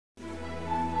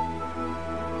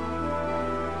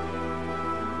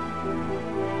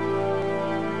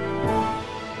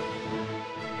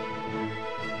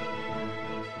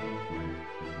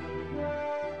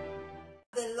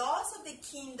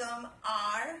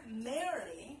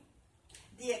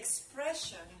the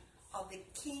expression of the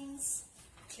king's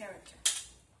character.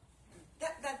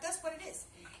 That's what it is.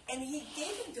 And he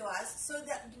gave him to us so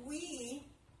that we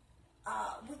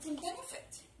can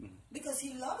benefit. Because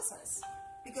he loves us.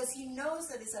 Because he knows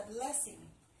that it's a blessing.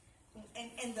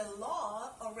 And the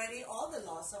law, already all the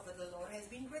laws of the Lord has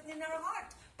been written in our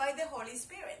heart by the Holy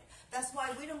Spirit. That's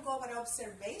why we don't go by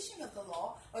observation of the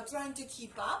law or trying to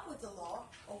keep up with the law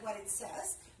or what it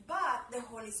says. But the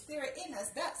Holy Spirit in us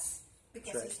does.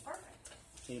 Because he's perfect.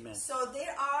 Amen. So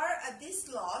there are these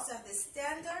laws and the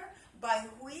standard by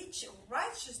which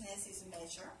righteousness is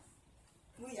measured.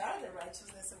 We are the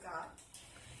righteousness of God.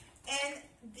 And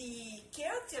the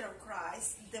character of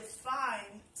Christ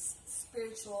defines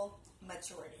spiritual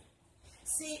maturity.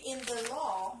 See, in the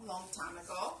law, long time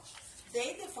ago,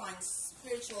 they defined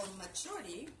spiritual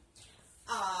maturity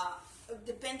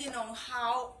depending on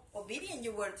how obedient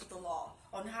you were to the law,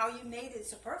 on how you made it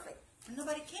so perfect.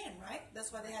 Nobody can, right?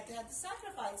 That's why they had to have the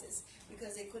sacrifices,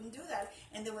 because they couldn't do that.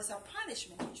 And there was a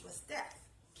punishment, which was death.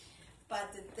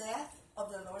 But the death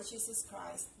of the Lord Jesus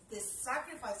Christ, the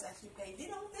sacrifice that he paid,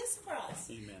 did all this for us.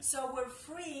 Amen. So we're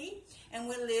free, and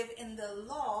we live in the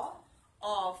law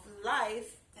of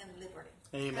life and liberty.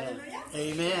 Amen. Hallelujah.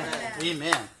 Amen.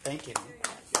 Amen. Thank you.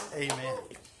 Amen.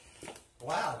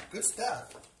 Wow, good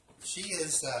stuff. She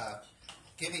is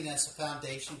giving us a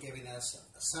foundation, giving us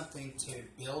something to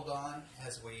build on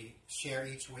as we share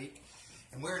each week.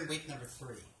 And we're in week number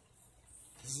 3.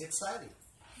 This is exciting.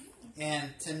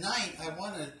 And tonight I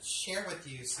want to share with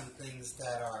you some things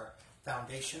that are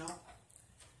foundational.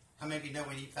 How many of you know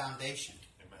we need foundation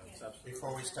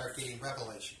before we start getting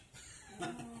revelation?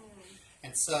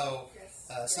 And so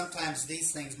sometimes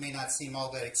these things may not seem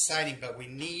all that exciting, but we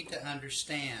need to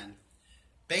understand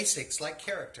basics like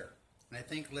character. And I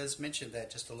think Liz mentioned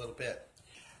that just a little bit.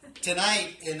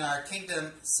 Tonight in our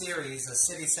Kingdom series, A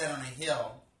City Set on a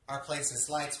Hill, Our Place is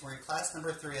Lights, we're in class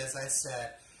number 3, as I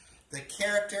said, the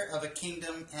character of a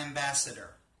kingdom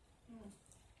ambassador.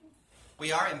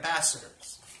 We are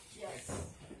ambassadors. Yes.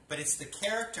 But it's the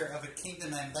character of a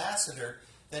kingdom ambassador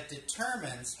that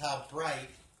determines how bright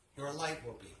your light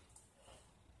will be.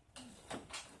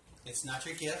 It's not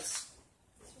your gifts.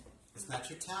 It's not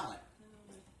your talent.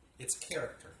 It's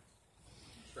character.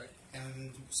 Right.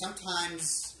 And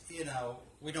sometimes, you know,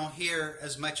 we don't hear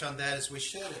as much on that as we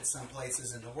should at some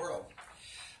places in the world.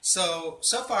 So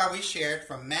far we shared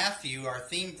from Matthew, our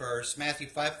theme verse, Matthew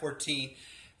 5:14,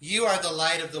 you are the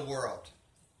light of the world.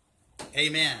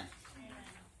 Amen.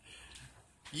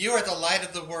 You are the light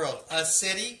of the world. A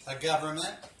city, a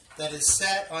government that is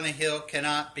set on a hill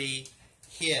cannot be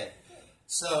hid.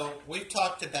 So we've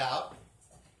talked about,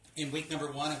 in week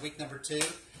number 1 and week number 2,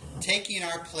 taking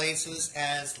our places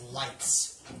as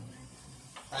lights.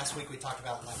 Last week we talked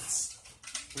about lights.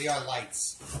 We are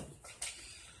lights.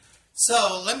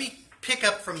 So let me pick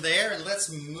up from there and let's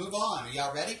move on. Are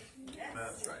y'all ready? Yes.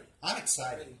 That's right. I'm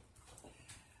excited.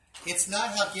 It's not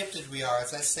how gifted we are,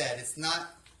 as I said. It's not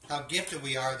how gifted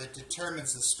we are that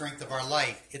determines the strength of our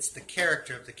light. It's the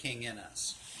character of the King in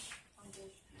us.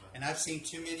 And I've seen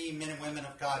too many men and women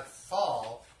of God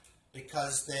fall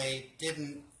because they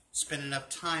didn't spend enough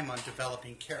time on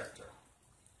developing character.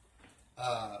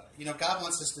 You know, God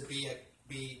wants us to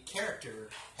be character,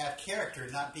 have character,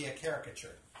 not be a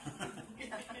caricature.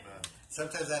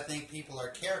 Sometimes I think people are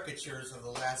caricatures of the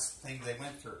last thing they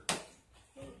went through.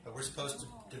 But we're supposed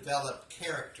to develop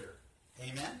character.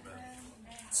 Amen?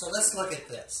 So let's look at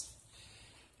this.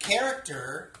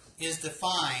 Character is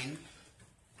defined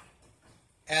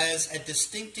as a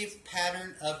distinctive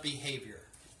pattern of behavior.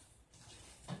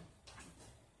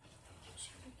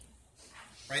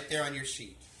 Right there on your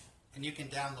sheet. And you can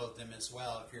download them as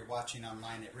well if you're watching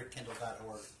online at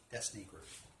rickkendall.org, Destiny Group.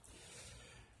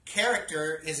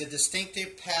 Character is a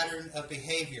distinctive pattern of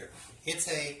behavior. It's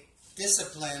a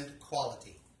disciplined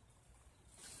quality.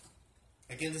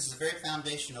 Again, this is very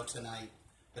foundational tonight,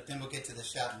 but then we'll get to the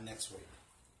shouting next week.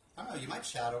 I don't know, you might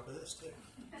shout over this too.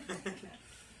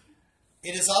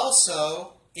 It is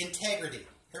also integrity.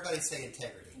 Everybody say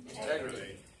integrity.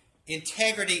 Integrity.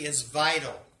 Integrity is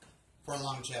vital for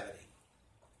longevity.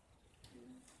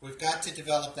 We've got to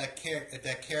develop that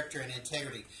character and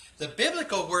integrity. The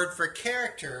biblical word for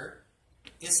character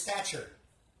is stature.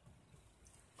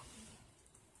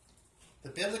 The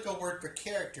biblical word for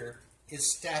character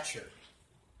is stature.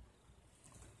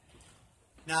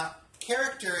 Now,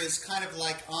 character is kind of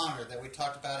like honor that we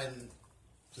talked about in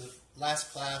the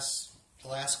last class, the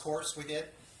last course we did.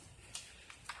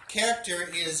 Character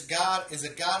is a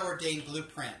God-ordained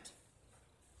blueprint,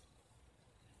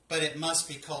 but it must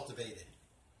be cultivated.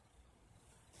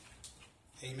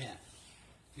 Amen.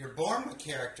 You're born with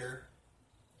character,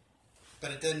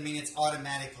 but it doesn't mean it's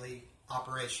automatically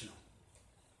operational.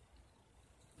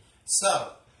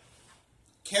 So,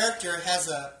 character has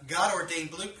a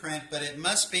God-ordained blueprint, but it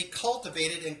must be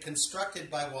cultivated and constructed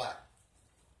by what?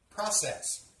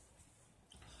 Process.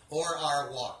 Or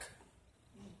our walk.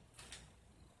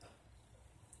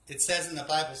 It says in the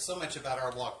Bible so much about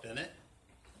our walk, doesn't it?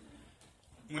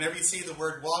 Whenever you see the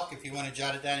word walk, if you want to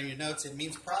jot it down in your notes, it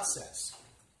means process.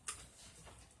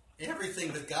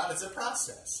 Everything with God is a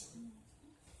process.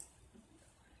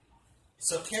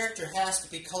 So character has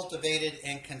to be cultivated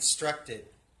and constructed,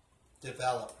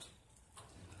 developed.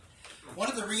 One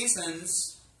of the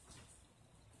reasons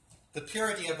the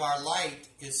purity of our light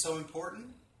is so important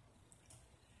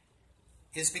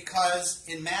is because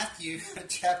in Matthew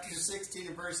chapter 16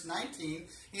 and verse 19,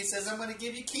 he says, I'm going to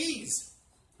give you keys.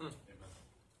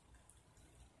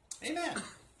 Amen.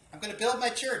 I'm going to build my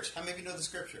church. How many of you know the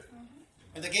scripture?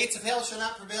 And the gates of hell shall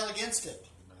not prevail against it.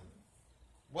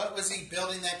 What was he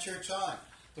building that church on?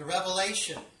 The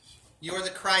revelation. You are the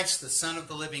Christ, the Son of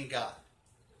the living God.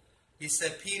 He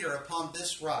said, Peter, upon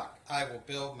this rock I will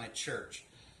build my church,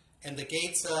 and the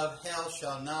gates of hell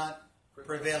shall not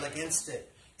prevail against it.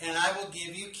 And I will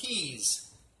give you keys.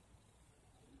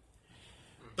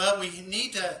 But we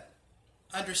need to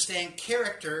understand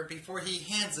character before he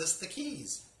hands us the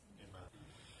keys.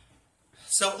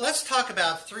 So let's talk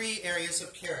about 3 areas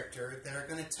of character that are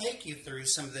going to take you through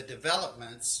some of the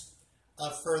developments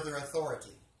of further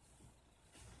authority.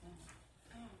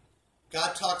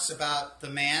 God talks about the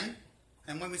man,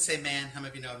 and when we say man, how many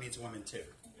of you know it means woman too?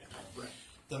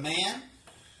 The man,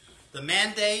 the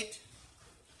mandate,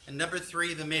 and number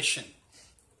 3, the mission.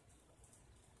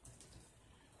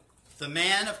 The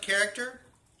man of character,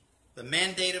 the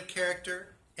mandate of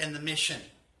character, and the mission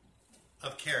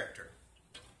of character.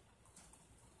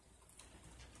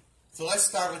 So let's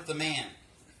start with the man.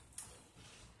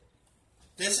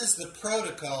 This is the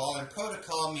protocol, and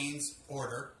protocol means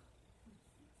order.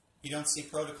 You don't see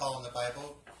protocol in the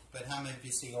Bible, but how many of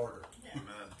you see order? Amen.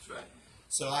 That's right.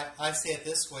 So I say it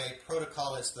this way,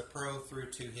 protocol is the pro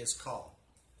through to his call.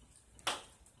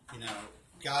 You know,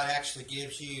 God actually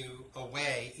gives you a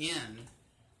way in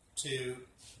to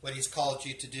what he's called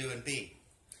you to do and be.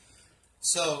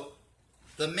 So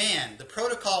the man, the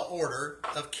protocol order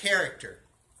of character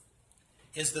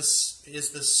is the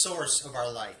source of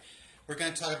our light. We're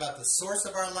going to talk about the source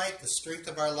of our light, the strength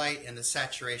of our light, and the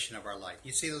saturation of our light.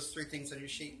 You see those 3 things on your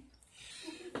sheet?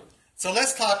 So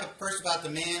let's talk first about the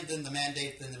man, then the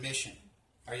mandate, then the mission.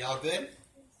 Are y'all good?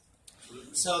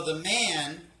 So the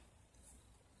man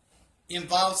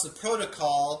involves the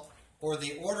protocol or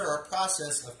the order or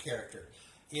process of character.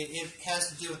 It has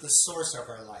to do with the source of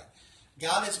our light.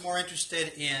 God is more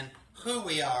interested in who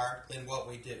we are than what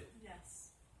we do. Yes.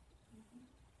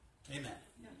 Amen.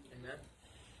 Amen.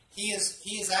 He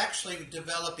is actually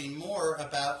developing more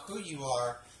about who you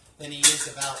are than he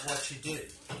is about what you do.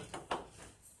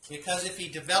 Because if he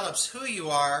develops who you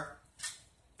are,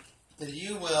 then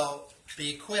you will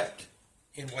be equipped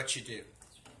in what you do.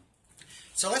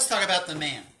 So let's talk about the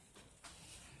man.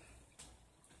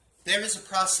 There is a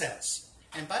process.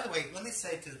 And by the way, let me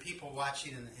say to the people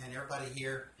watching and everybody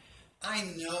here, I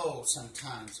know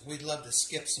sometimes we'd love to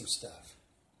skip some stuff.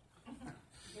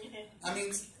 I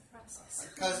mean,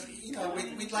 because, you know,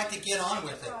 we'd like to get on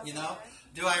with it, you know.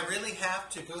 Do I really have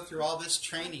to go through all this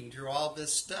training, through all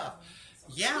this stuff?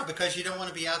 Yeah, because you don't want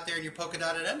to be out there in your polka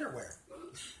dotted underwear.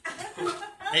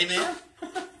 Amen?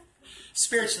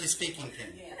 Spiritually speaking,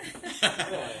 Ken.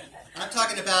 I'm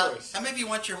talking about, how many of you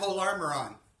want your whole armor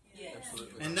on?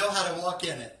 Absolutely. And know how to walk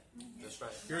in it? That's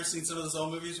right. You ever seen some of those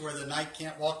old movies where the knight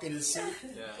can't walk in his suit?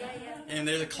 Yeah. And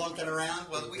they're clunking around?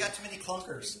 Well, we got too many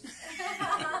clunkers.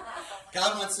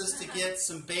 God wants us to get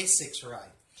some basics right.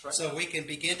 Right. So we can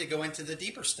begin to go into the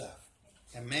deeper stuff.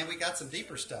 And man, we got some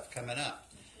deeper stuff coming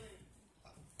up.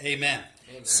 Amen.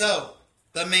 Amen. So,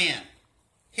 the man.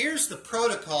 Here's the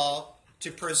protocol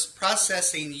to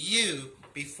processing you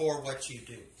before what you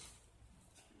do.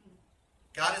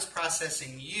 God is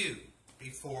processing you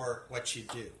before what you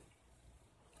do.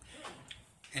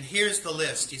 And here's the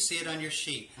list. You see it on your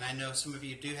sheet. And I know some of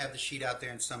you do have the sheet out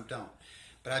there and some don't.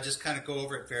 But I'll just kind of go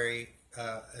over it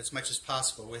as much as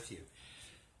possible with you.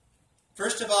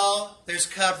 First of all, there's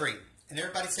covering. And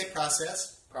everybody say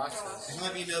process. Process. And how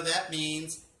many of you know that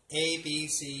means A, B,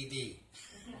 C, D?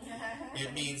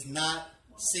 It means not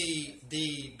C,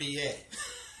 D, B, A.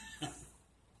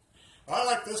 I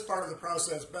like this part of the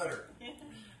process better.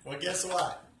 Well, guess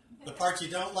what? The part you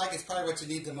don't like is probably what you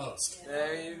need the most.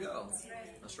 There you go.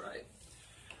 That's right.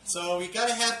 So we got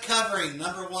to have covering,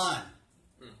 number 1.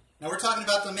 Now we're talking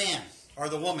about the man or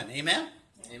the woman. Amen?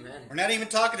 Amen. We're not even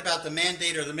talking about the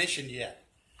mandate or the mission yet.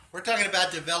 We're talking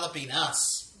about developing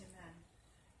us.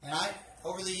 And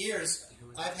over the years,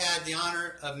 I've had the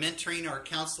honor of mentoring or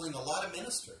counseling a lot of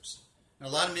ministers and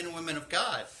a lot of men and women of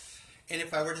God. And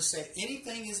if I were to say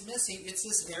anything is missing, it's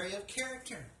this area of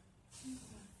character.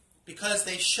 Because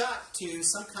they shot to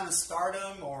some kind of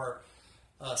stardom or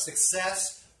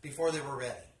success before they were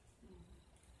ready.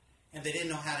 And they didn't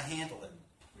know how to handle it.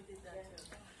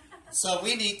 So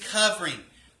we need covering.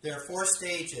 There are 4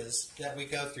 stages that we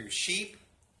go through. Sheep.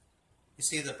 You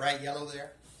see the bright yellow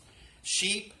there?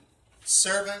 Sheep,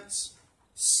 servants,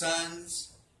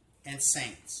 sons, and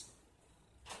saints.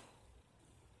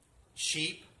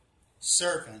 Sheep,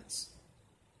 servants,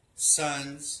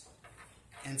 sons,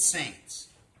 and saints.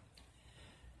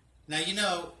 Now, you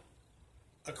know,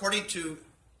 according to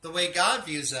the way God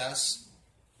views us,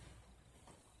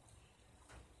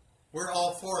 we're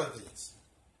all 4 of these.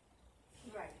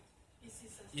 Right.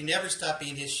 You never stop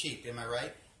being his sheep, am I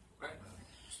right? Right.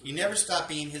 You never stop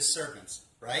being his servants,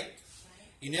 right?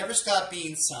 You never stop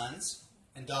being sons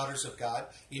and daughters of God.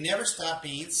 You never stop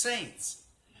being saints.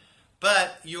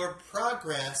 But your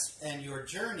progress and your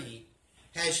journey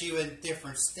has you in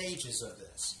different stages of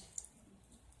this.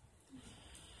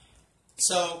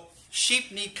 So,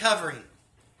 sheep need covering.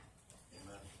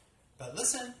 But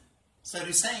listen, so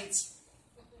do saints.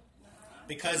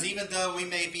 Because even though we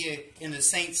may be in the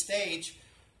saint stage,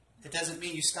 it doesn't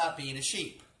mean you stop being a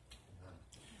sheep.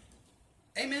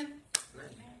 Amen?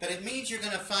 But it means you're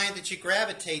going to find that you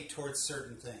gravitate towards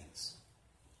certain things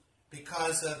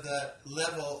because of the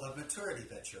level of maturity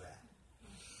that you're at.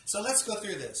 So let's go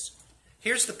through this.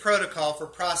 Here's the protocol for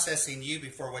processing you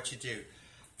before what you do.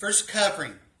 First,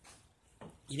 covering.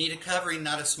 You need a covering,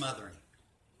 not a smothering.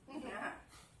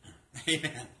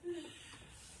 Amen.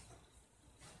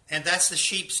 And that's the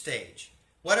sheep stage.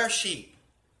 What are sheep?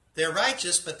 They're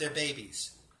righteous, but they're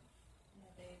babies.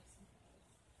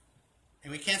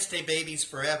 And we can't stay babies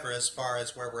forever as far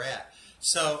as where we're at.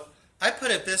 So I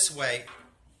put it this way.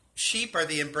 Sheep are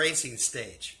the embracing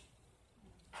stage.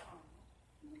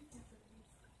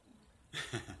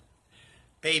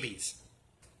 Babies.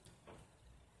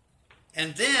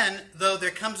 And then, though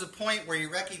there comes a point where you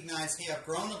recognize, hey, I've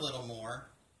grown a little more,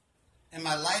 and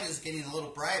my light is getting a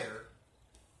little brighter.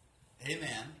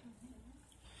 Amen.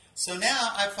 So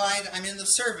now I find I'm in the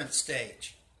servant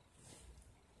stage.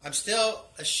 I'm still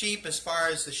a sheep as far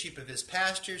as the sheep of his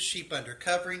pastures, sheep under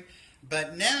covering,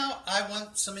 but now I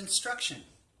want some instruction.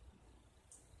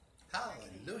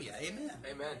 Hallelujah. Amen.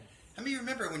 Amen. How many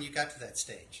remember when you got to that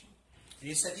stage? And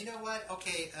you said, you know what?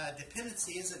 Okay,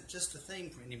 dependency isn't just a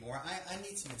thing anymore. I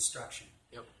need some instruction.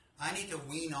 Yep. I need to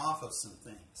wean off of some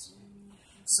things.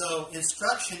 So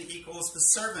instruction equals the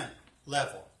servant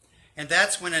level. And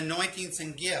that's when anointings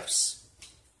and gifts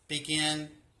begin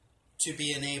to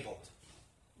be enabled.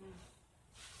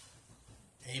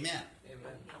 Amen.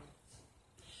 Amen.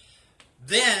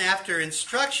 Then after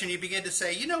instruction, you begin to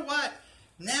say, you know what?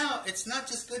 Now it's not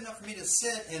just good enough for me to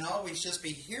sit and always just be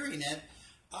hearing it.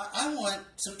 I want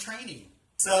some training.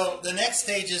 So the next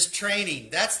stage is training.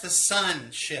 That's the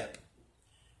sonship.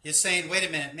 You're saying, wait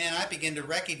a minute, man, I begin to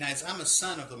recognize I'm a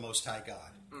son of the Most High God.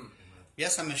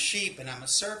 Yes, I'm a sheep and I'm a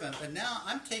servant, but now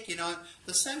I'm taking on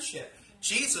the sonship.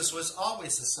 Jesus was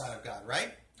always the Son of God,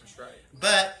 right? That's right.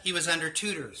 But he was under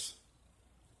tutors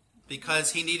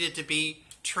because he needed to be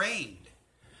trained.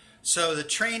 So the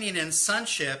training in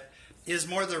sonship is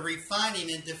more the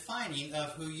refining and defining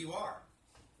of who you are.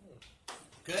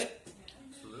 Good?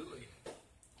 Absolutely.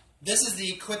 This is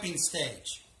the equipping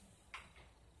stage.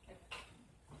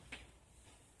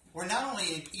 We're not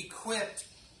only equipped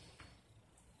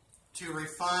to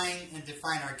refine and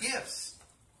define our gifts,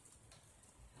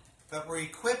 but we're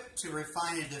equipped to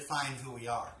refine and define who we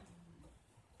are.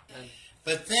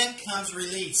 But then comes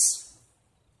release.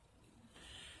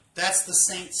 That's the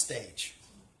saint stage.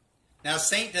 Now,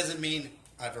 saint doesn't mean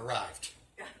I've arrived.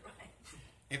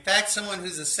 In fact, someone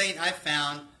who's a saint, I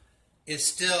found, is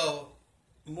still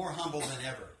more humble than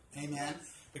ever. Amen?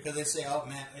 Because they say, oh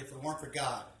man, if it weren't for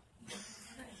God,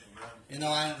 you know,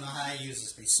 I don't know how he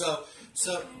uses me. So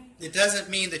it doesn't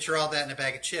mean that you're all that in a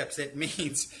bag of chips. It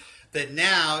means that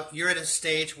now you're at a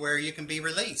stage where you can be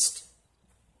released.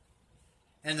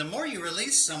 And the more you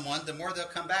release someone, the more they'll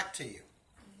come back to you.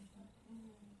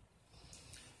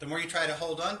 The more you try to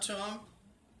hold on to them,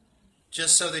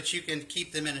 just so that you can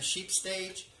keep them in a sheep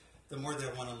stage, the more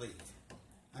they'll want to leave.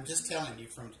 I'm just telling you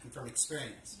from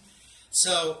experience.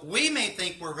 So we may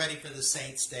think we're ready for the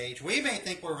saint stage. We may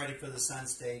think we're ready for the son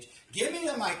stage. Give me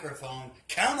a microphone.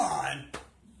 Come on.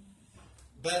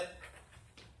 But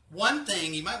One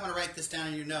thing, you might want to write this down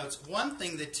in your notes, one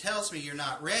thing that tells me you're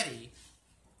not ready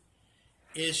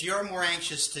is you're more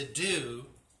anxious to do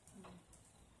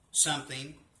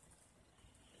something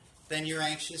than you're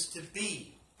anxious to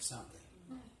be something.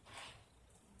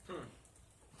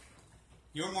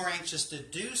 You're more anxious to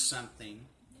do something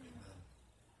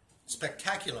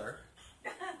spectacular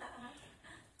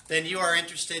than you are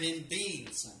interested in being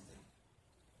something.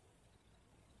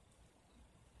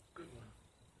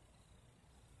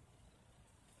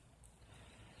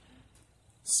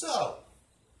 So,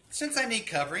 since I need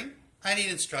covering, I need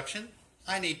instruction,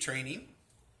 I need training,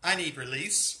 I need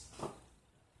release,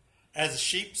 as a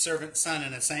sheep, servant, son,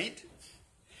 and a saint,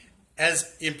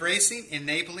 as embracing,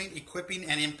 enabling, equipping,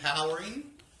 and empowering,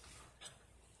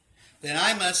 then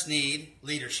I must need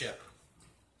leadership.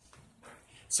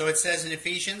 So it says in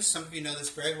Ephesians, some of you know this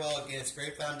very well, again, it's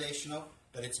very foundational,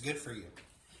 but it's good for you.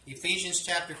 Ephesians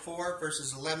chapter 4,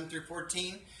 verses 11 through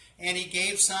 14, and he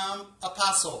gave some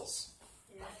apostles,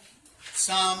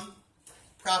 some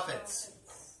prophets,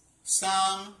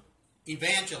 some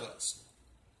evangelists,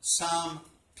 some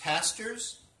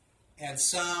pastors, and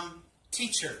some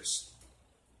teachers.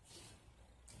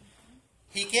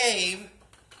 He gave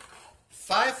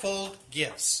fivefold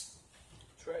gifts.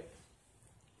 That's right.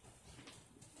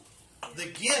 The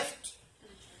gift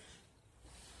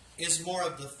is more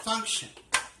of the function.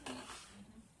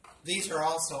 These are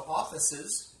also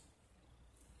offices,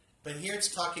 but here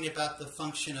it's talking about the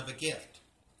function of a gift.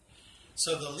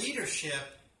 So the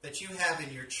leadership that you have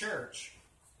in your church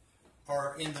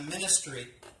or in the ministry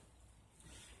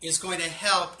is going to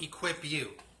help equip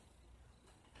you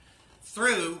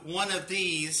through one of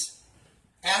these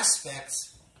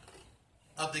aspects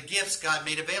of the gifts God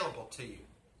made available to you.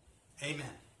 Amen.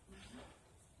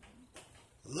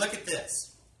 Look at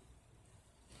this.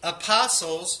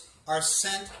 Apostles are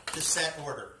sent to set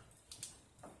order.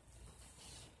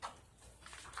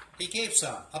 He gave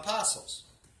some apostles.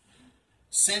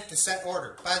 Sent to set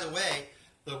order. By the way,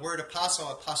 the word apostle,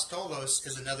 apostolos,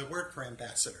 is another word for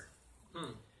ambassador.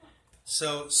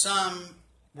 So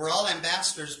we're all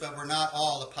ambassadors, but we're not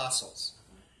all apostles.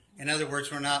 In other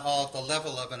words, we're not all at the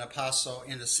level of an apostle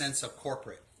in the sense of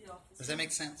corporate. Does that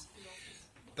make sense?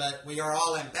 But we are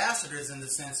all ambassadors in the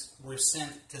sense we're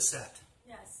sent to set.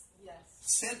 Yes. Yes.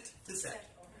 Sent to set.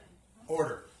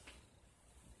 Order.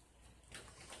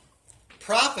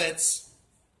 Prophets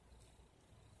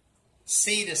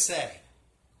see to say.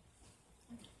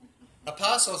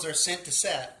 Apostles are sent to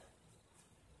set.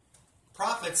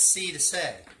 Prophets see to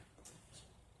say.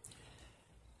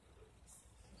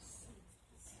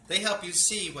 They help you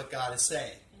see what God is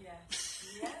saying. Yes.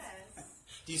 Yes.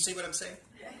 Do you see what I'm saying?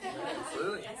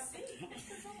 Absolutely.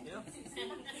 Yeah.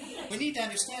 We need to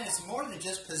understand it's more than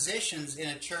just positions in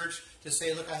a church to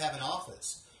say, look, I have an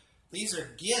office. These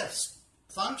are gifts,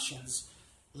 functions,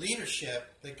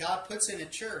 leadership that God puts in a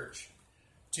church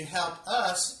to help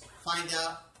us find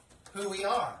out who we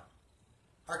are,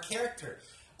 our character.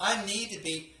 I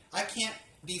can't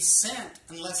be sent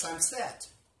unless I'm set.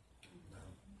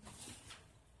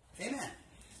 Amen.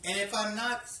 And if I'm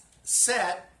not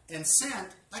set and sent,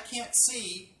 I can't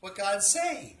see what God's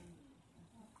saying.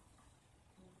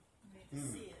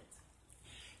 See it.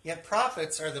 Yet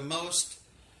prophets are the most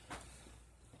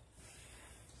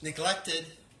neglected,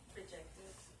 Rejected.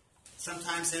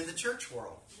 sometimes in the church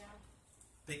world. Yeah.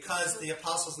 Because the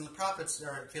apostles and the prophets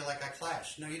feel like I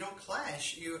clash. No, you don't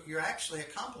clash. You're actually a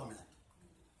complement.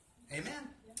 Amen?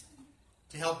 Yeah.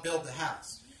 To help build the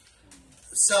house.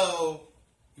 So,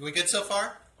 are we good so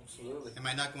far? Absolutely. Am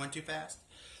I not going too fast?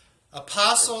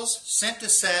 Apostles sent to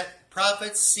set,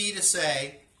 prophets see to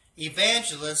say,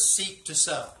 evangelists seek to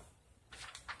sow.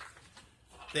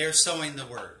 They're sowing the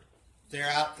word. They're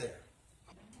out there.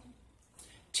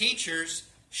 Teachers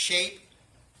shape.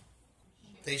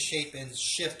 They shape and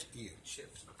shift you.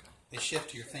 Shift. Okay. They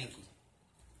shift your thinking.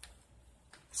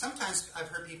 Sometimes I've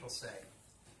heard people say,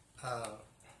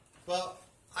 well,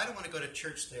 I don't want to go to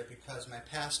church there because my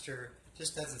pastor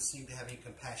just doesn't seem to have any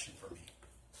compassion for me.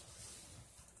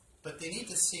 But they need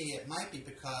to see it might be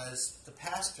because the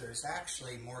pastor is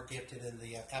actually more gifted in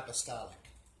the apostolic.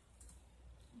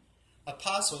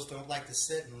 Apostles don't like to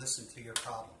sit and listen to your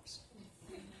problems.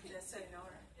 Just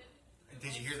ignore it.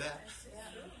 Did you hear that?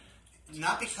 Yeah.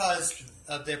 Not because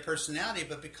of their personality,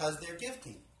 but because they're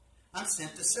gifting. I'm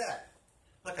sent to set.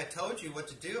 Look, I told you what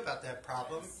to do about that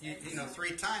problem,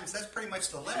 3 times. That's pretty much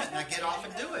the limit, and I get off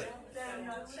and do it.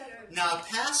 Now, a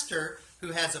pastor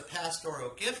who has a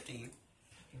pastoral gifting,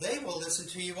 they will listen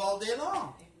to you all day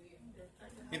long.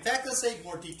 In fact, they'll say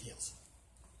more details.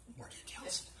 More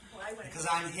details. Because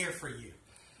I'm here for you.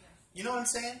 You know what I'm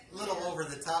saying? A little over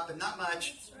the top, but not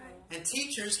much. And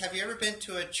teachers, have you ever been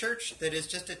to a church that is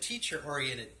just a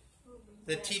teacher-oriented?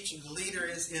 The leader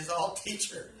is all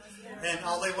teacher. And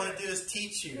all they want to do is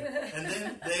teach you. And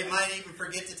then they might even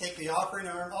forget to take the offering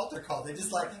or an altar call. They're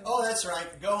just like, oh, that's right,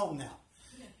 go home now.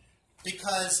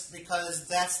 Because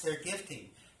that's their gifting.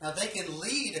 Now, they can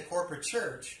lead a corporate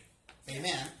church,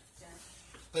 amen,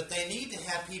 but they need to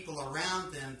have people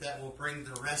around them that will bring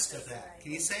the rest of that.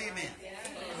 Can you say amen?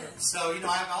 So,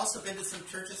 I've also been to some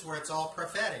churches where it's all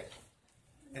prophetic.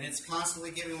 And it's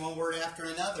constantly giving one word after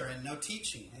another and no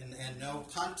teaching and no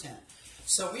content.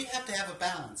 So we have to have a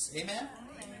balance. Amen?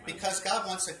 Because God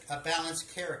wants a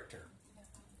balanced character.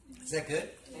 Is that good?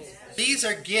 These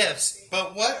are gifts,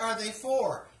 but what are they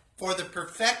for? For the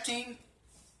perfecting,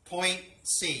 point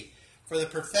C, for the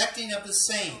perfecting of the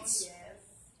saints.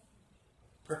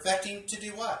 Perfecting to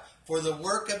do what? For the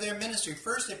work of their ministry.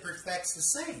 First, it perfects the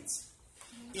saints.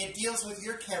 It deals with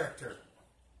your character.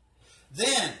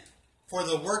 Then, for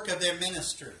the work of their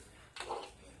ministry.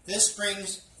 This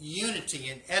brings unity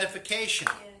and edification.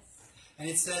 And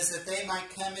it says that they might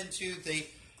come into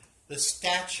the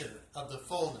stature of the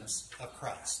fullness of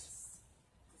Christ.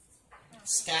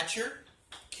 Stature,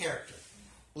 character.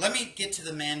 Let me get to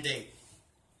the mandate.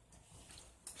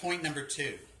 Point number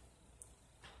 2.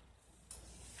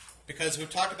 Because we've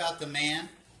talked about the man,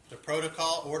 the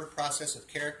protocol, order, process of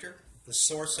character, the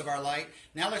source of our light.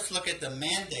 Now let's look at the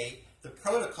mandate, the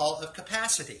protocol of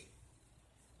capacity,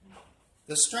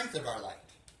 the strength of our light.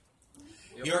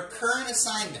 Your current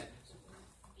assignment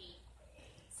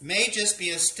may just be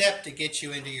a step to get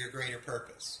you into your greater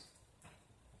purpose.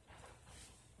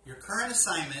 Your current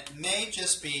assignment may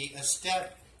just be a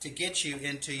step to get you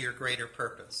into your greater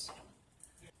purpose.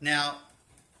 Now,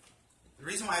 the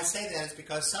reason why I say that is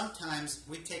because sometimes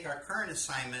we take our current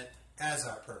assignment as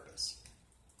our purpose.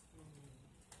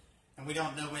 And we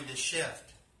don't know when to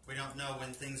shift. We don't know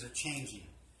when things are changing.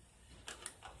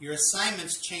 Your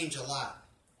assignments change a lot,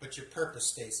 but your purpose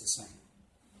stays the same.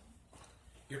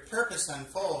 Your purpose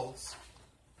unfolds,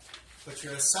 but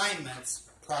your assignments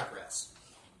progress.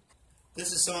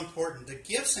 This is so important. The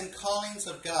gifts and callings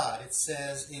of God, it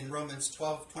says in Romans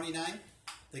 12:29,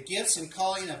 the gifts and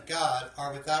calling of God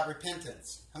are without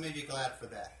repentance. How many of you are glad for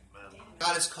that? Amen.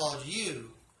 God has called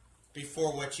you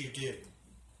before what you do.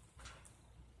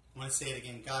 I want to say it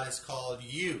again. God has called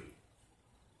you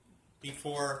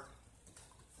before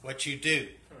what you do.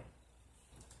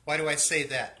 Why do I say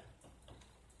that?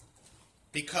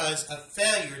 Because a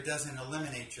failure doesn't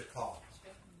eliminate your call.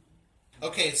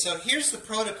 Okay, so here's the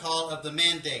protocol of the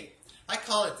mandate. I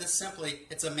call it this simply,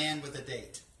 it's a man with a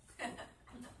date.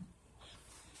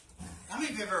 How many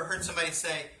of you have ever heard somebody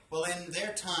say, well, in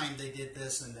their time they did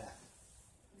this and that?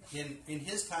 In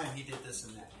his time he did this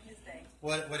and that.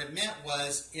 What it meant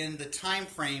was in the time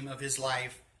frame of his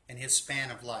life and his span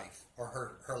of life,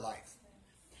 or her life.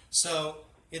 So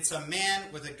it's a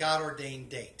man with a God-ordained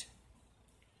date.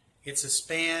 It's a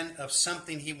span of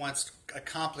something he wants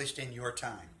accomplished in your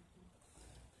time.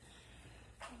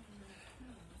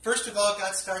 First of all,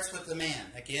 God starts with the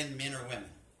man. Again, men or women.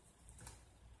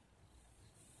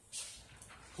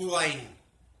 Who I am.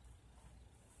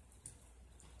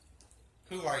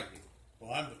 Who are you?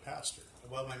 Well, I'm the pastor.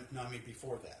 Well, no, I mean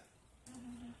before that.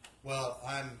 Well,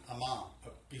 I'm a mom.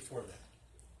 Before that.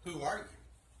 Who are you?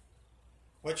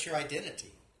 What's your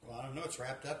identity? Well, I don't know. It's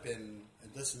wrapped up in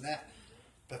this and that.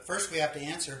 But first we have to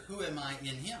answer, who am I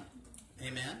in him?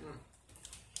 Amen?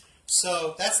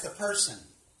 So that's the person.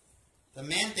 The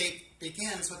mandate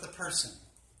begins with the person.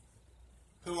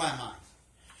 Who am I?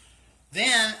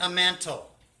 Then a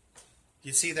mantle.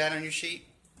 You see that on your sheet?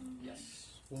 Yes.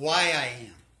 Why I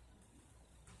am.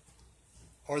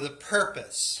 Or the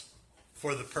purpose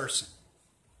for the person.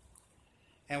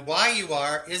 And why you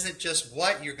are isn't just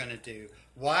what you're going to do.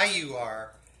 Why you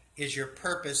are is your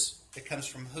purpose that comes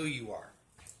from who you are.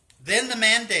 Then the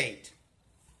mandate.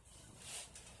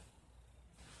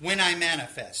 When I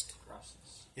manifest.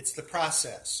 Process. It's the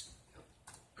process.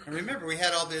 And remember, we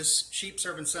had all this sheep,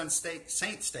 servant, son,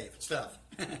 saint stuff.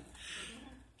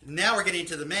 Now we're getting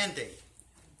to the mandate.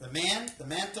 The man, the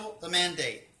mantle, the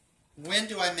mandate. When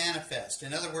do I manifest?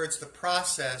 In other words, the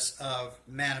process of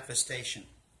manifestation.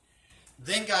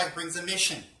 Then God brings a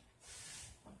mission.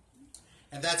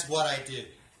 And that's what I do.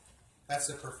 That's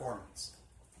the performance.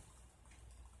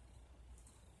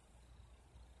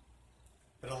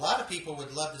 But a lot of people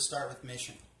would love to start with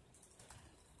mission.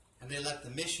 And they let the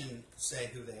mission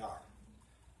say who they are.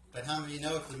 But how many of you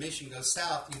know if the mission goes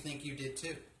south, you think you did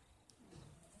too?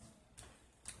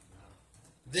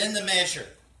 Then the measure.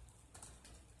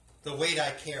 The weight I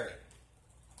carry.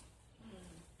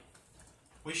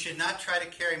 We should not try to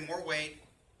carry more weight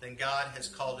than God has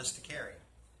called us to carry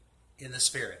in the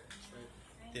Spirit.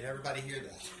 Did everybody hear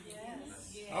that?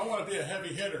 I want to be a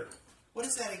heavy hitter. What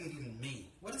does that even mean?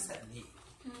 What does that mean?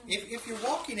 If you're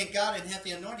walking in God and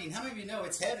heavy anointing, how many of you know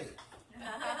it's heavy?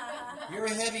 You're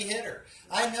a heavy hitter.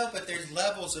 I know, but there's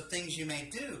levels of things you may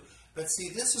do. But see,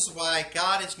 this is why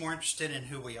God is more interested in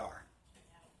who we are.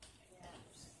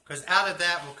 Because out of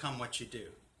that will come what you do.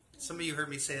 Some of you heard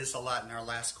me say this a lot in our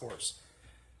last course.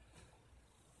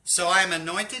 So I am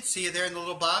anointed. See you there in the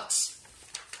little box?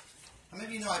 How many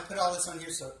of you know I put all this on here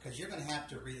because you're going to have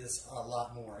to read this a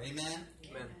lot more. Amen?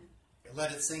 Amen.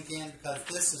 Let it sink in, because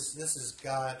this is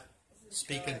God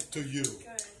speaking to you.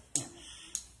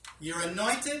 You're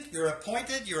anointed, you're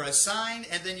appointed, you're assigned,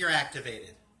 and then you're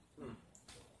activated.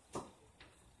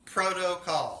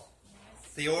 Protocol.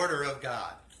 The order of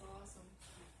God.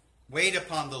 Wait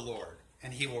upon the Lord,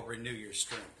 and He will renew your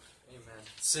strength. Amen.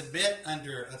 Submit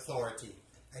under authority,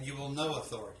 and you will know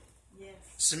authority. Yes.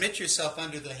 Submit yourself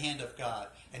under the hand of God,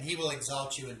 and He will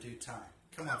exalt you in due time.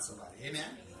 Come on, somebody. Amen?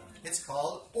 It's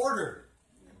called order.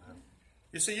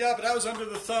 You say, yeah, but I was under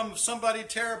the thumb of somebody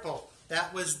terrible.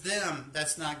 That was them.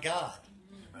 That's not God.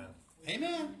 Amen.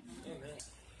 Amen. Amen.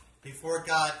 Before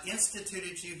God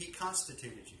instituted you, He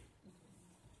constituted you.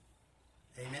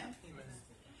 Amen? Amen.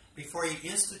 Before He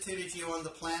instituted you on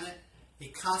the planet, He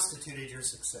constituted your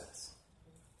success.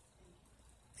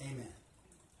 Amen.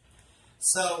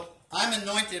 So, I'm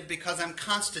anointed because I'm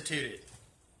constituted.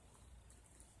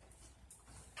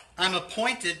 I'm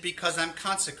appointed because I'm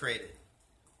consecrated.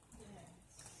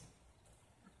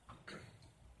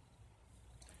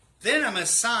 Then I'm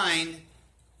assigned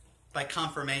by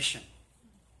confirmation.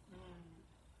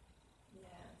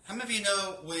 How many of you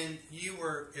know when you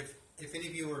were, if any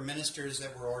of you were ministers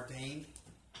that were ordained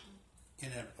in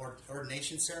an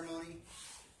ordination ceremony,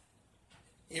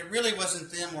 it really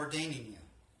wasn't them ordaining you.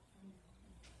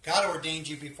 God ordained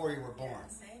you before you were born.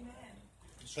 Amen.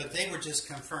 But they were just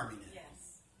confirming it.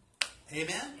 Yes.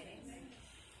 Amen? Amen.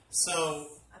 So,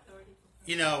 Authority.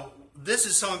 you know, this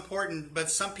is so important,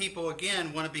 but some people,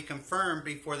 again, want to be confirmed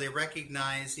before they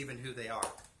recognize even who they are.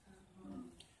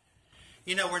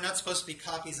 You know, we're not supposed to be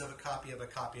copies of a copy of a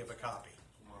copy of a copy.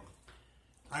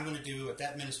 I'm going to do what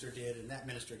that minister did, and that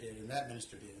minister did, and that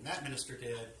minister did, and that minister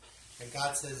did. And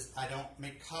God says, I don't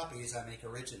make copies, I make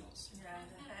originals.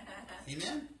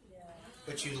 Amen?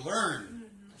 But you learn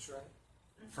That's right.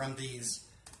 from these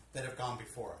that have gone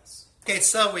before us. Okay,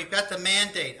 so we've got the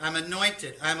mandate. I'm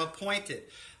anointed. I'm appointed.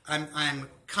 I'm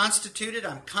constituted.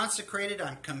 I'm consecrated.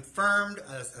 I'm confirmed,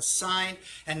 assigned,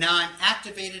 and now I'm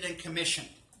activated and commissioned.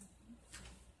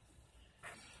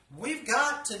 We've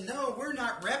got to know we're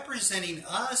not representing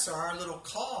us or our little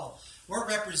call. We're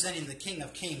representing the King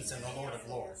of Kings and the Lord of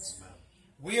Lords.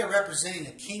 We are representing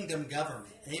a kingdom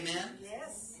government. Amen?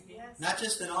 Yes. Yes. Not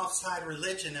just an offside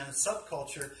religion and a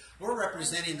subculture. We're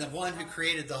representing the one who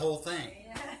created the whole thing.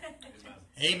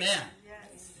 Amen.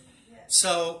 Yes. Yes.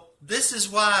 So this is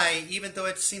why, even though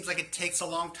it seems like it takes a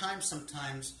long time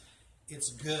sometimes, it's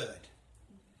good.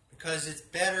 Because it's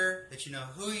better that you know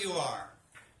who you are.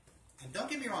 And don't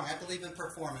get me wrong, I believe in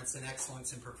performance and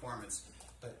excellence in performance.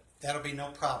 But that'll be no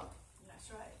problem That's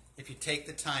right. if you take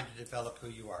the time to develop who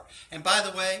you are. And by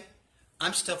the way,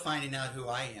 I'm still finding out who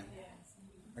I am. Yes.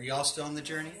 Are you all still on the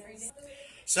journey?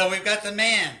 So we've got the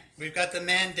man. We've got the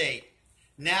mandate.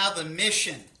 Now the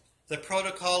mission. The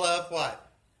protocol of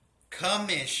what?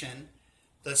 Commission.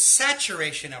 The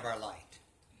saturation of our light.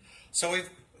 So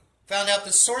we've found out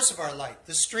the source of our light.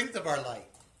 The strength of our light.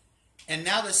 And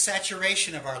now the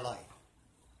saturation of our light.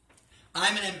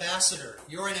 I'm an ambassador.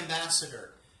 You're an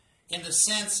ambassador. In the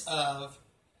sense of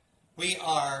we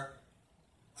are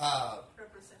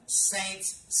Represent.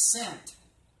 saints sent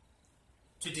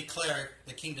to declare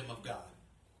the kingdom of God.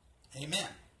 Amen.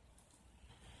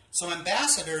 So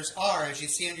ambassadors are, as you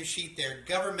see on your sheet there,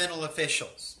 governmental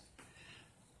officials.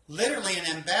 Literally, an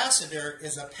ambassador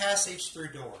is a passage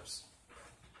through doors.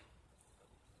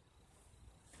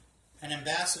 An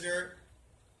ambassador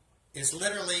is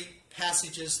literally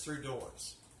passages through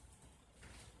doors.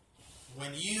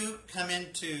 When you come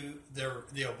into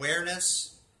the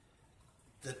awareness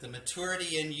that the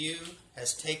maturity in you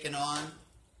has taken on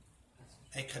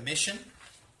a commission,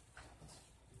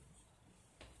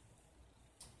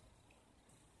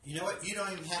 you know what? You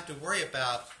don't even have to worry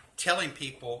about telling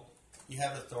people you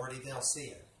have authority. They'll see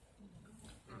it.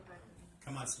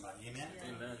 Come on, somebody. Amen?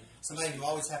 Amen. Somebody you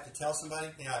always have to tell somebody,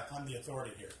 yeah, I'm the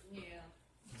authority here. Yeah.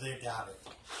 They doubt it.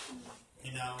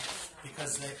 You know,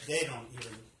 because they don't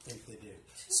even think they do.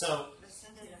 So,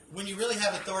 when you really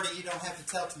have authority, you don't have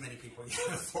to tell too many people you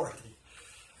have authority.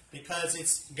 Because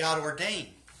it's God ordained.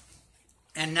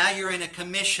 And now you're in a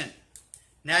commission.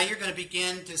 Now you're going to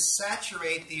begin to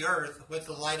saturate the earth with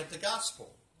the light of the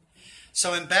gospel.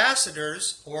 So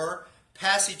ambassadors, or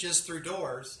passages through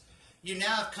doors, you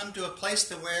now have come to a place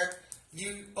to where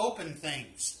you open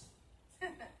things.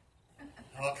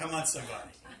 Oh, come on, somebody.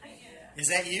 Is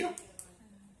that you?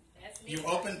 You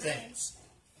open things.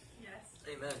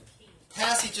 Amen.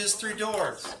 Passages through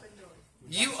doors.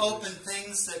 You open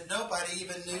things that nobody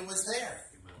even knew was there.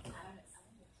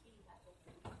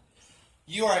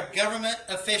 You are a government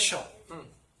official.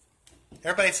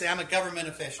 Everybody say, I'm a government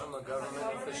official. I'm a government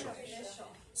official.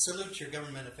 Salute your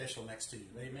government official next to you.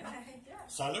 Amen.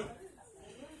 Salute.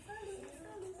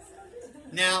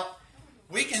 Now,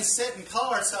 we can sit and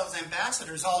call ourselves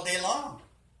ambassadors all day long.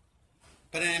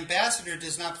 But an ambassador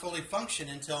does not fully function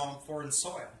until on foreign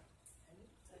soil.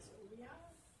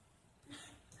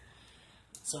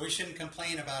 So we shouldn't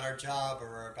complain about our job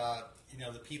or about,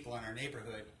 the people in our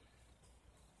neighborhood,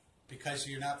 because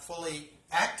you're not fully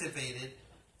activated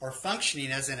or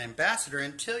functioning as an ambassador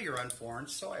until you're on foreign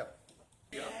soil.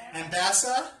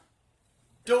 Ambassador,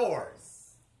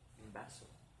 doors. Ambassador.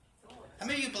 How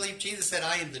many of you believe Jesus said,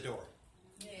 I am the door?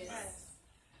 Yes.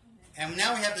 And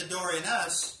now we have the door in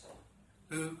us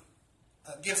who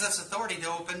gives us authority to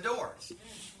open doors.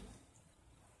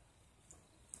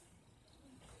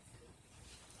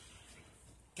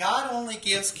 God only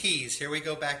gives keys. Here we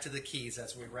go back to the keys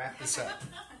as we wrap this up.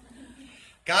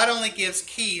 God only gives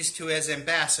keys to his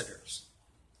ambassadors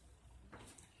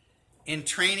in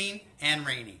training and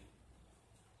reigning.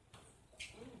 Can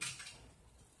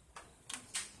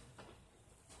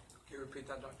you repeat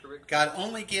that, Dr. Rick? God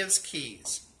only gives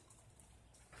keys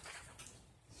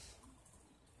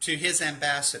to his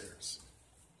ambassadors.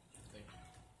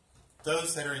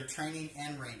 Those that are in training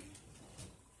and reigning.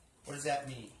 What does that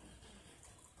mean?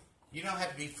 You don't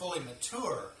have to be fully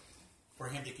mature for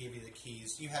him to give you the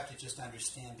keys. You have to just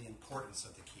understand the importance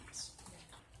of the keys.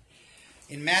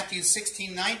 In Matthew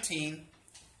 16:19,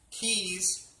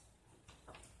 keys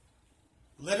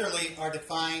literally are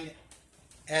defined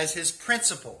as his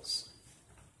principles.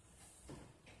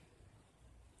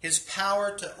 His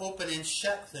power to open and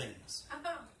shut things.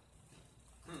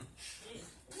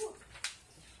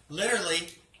 Literally,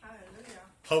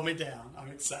 hold me down. I'm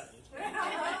excited.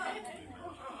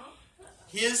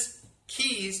 His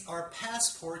keys are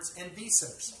passports and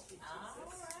visas.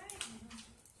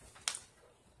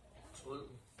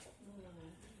 Absolutely.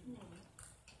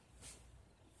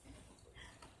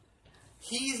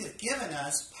 He has given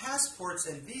us passports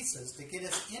and visas to get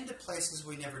us into places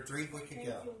we never dreamed we could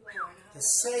go. To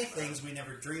say things we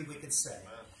never dreamed we could say.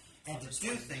 And to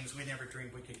do things we never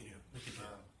dreamed we could do.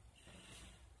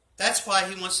 That's why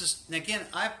he wants us, and again,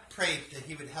 I prayed that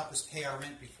he would help us pay our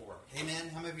rent before. Amen?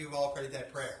 How many of you have all prayed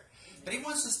that prayer? But he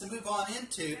wants us to move on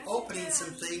into opening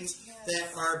some things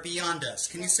that are beyond us.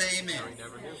 Can you say amen?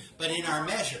 But in our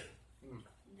measure.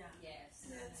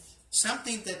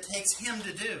 Something that takes him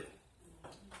to do.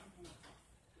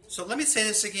 So let me say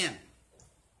this again.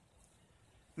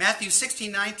 Matthew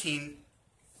 16:19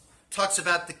 talks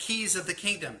about the keys of the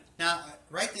kingdom. Now,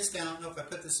 write this down. I don't know if I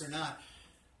put this or not.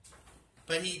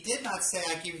 But he did not say,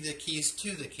 I give you the keys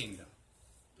to the kingdom.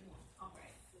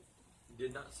 He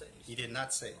did not say. He did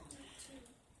not say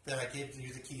that I give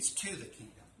you the keys to the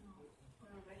kingdom.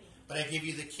 But I give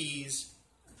you the keys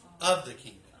of the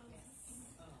kingdom.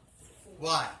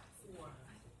 Why?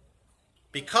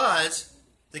 Because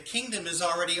the kingdom is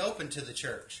already open to the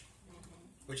church.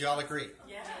 Would you all agree?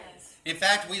 Yes. In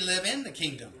fact, we live in the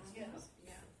kingdom.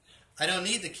 I don't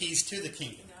need the keys to the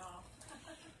kingdom.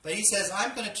 But he says,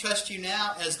 I'm going to trust you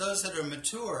now as those that are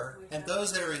mature and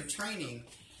those that are in training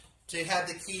to have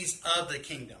the keys of the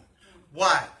kingdom.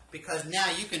 Why? Because now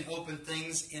you can open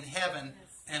things in heaven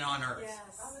and on earth.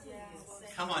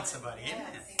 Come on, somebody. Amen.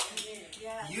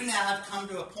 You now have come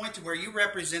to a point to where you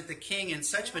represent the king in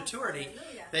such maturity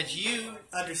that you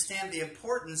understand the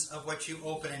importance of what you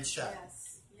open and shut.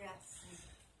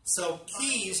 So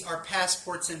keys are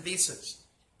passports and visas.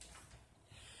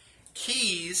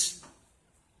 Keys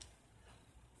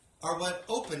are what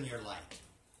open your light.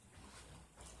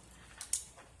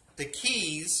 The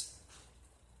keys,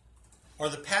 or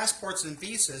the passports and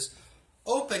visas,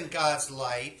 open God's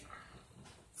light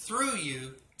through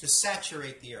you to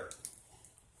saturate the earth.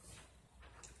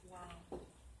 Wow.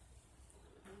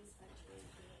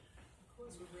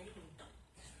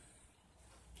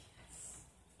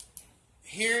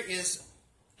 Here is,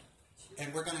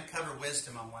 and we're going to cover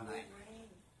wisdom on one night.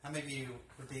 How many of you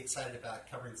would be excited about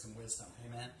covering some wisdom?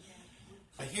 Amen?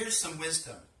 But here's some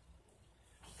wisdom.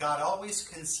 God always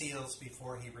conceals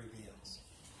before he reveals.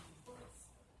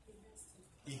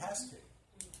 He has to.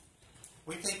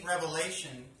 We think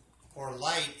revelation or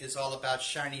light is all about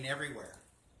shining everywhere.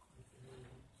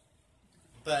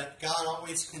 But God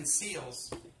always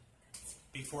conceals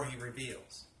before he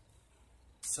reveals.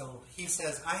 So he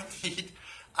says,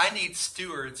 I need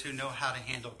stewards who know how to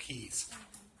handle keys.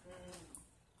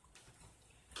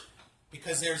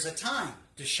 Because there's a time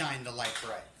to shine the light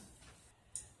bright.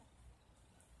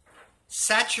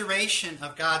 Saturation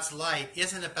of God's light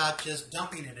isn't about just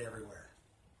dumping it everywhere.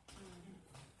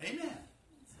 Amen.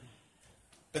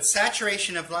 But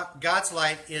saturation of God's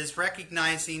light is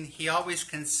recognizing he always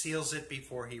conceals it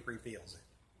before he reveals it.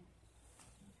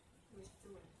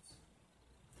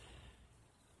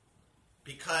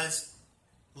 Because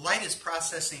light is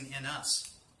processing in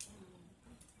us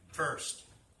first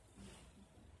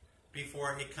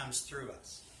before it comes through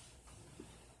us.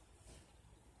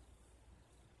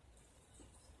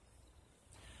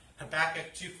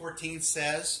 Habakkuk 2:14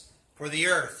 says, "For the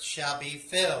earth shall be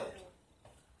filled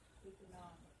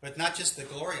with not just the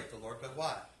glory of the Lord, but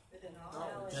what?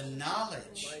 The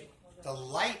knowledge, the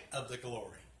light of the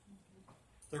glory,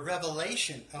 the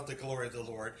revelation of the glory of the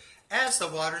Lord, as the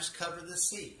waters cover the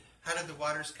sea." How do the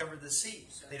waters cover the sea?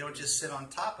 They don't just sit on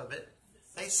top of it,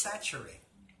 they saturate.